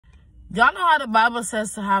Y'all know how the Bible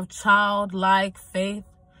says to have childlike faith?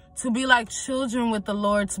 To be like children with the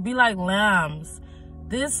Lord, to be like lambs.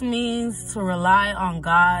 This means to rely on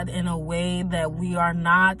God in a way that we are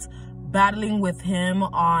not battling with him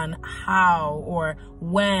on how or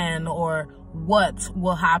when or what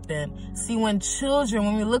will happen. See, when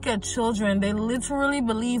we look at children, they literally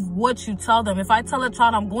believe what you tell them. If I tell a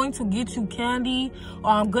child, I'm going to get you candy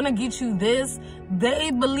or I'm going to get you this,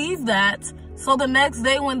 they believe that. So the next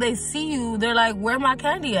day when they see you, they're like, where my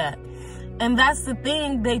candy at? And that's the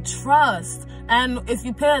thing, they trust. And if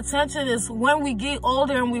you pay attention, it's when we get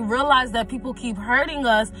older and we realize that people keep hurting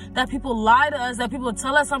us, that people lie to us, that people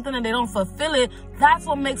tell us something and they don't fulfill it. That's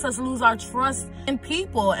what makes us lose our trust in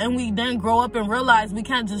people. And we then grow up and realize we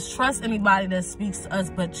can't just trust anybody that speaks to us,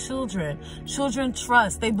 but children. Children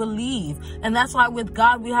trust, they believe. And that's why with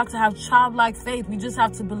God, we have to have childlike faith. We just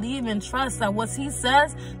have to believe and trust that what he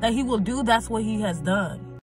says that he will do, that's what he has done.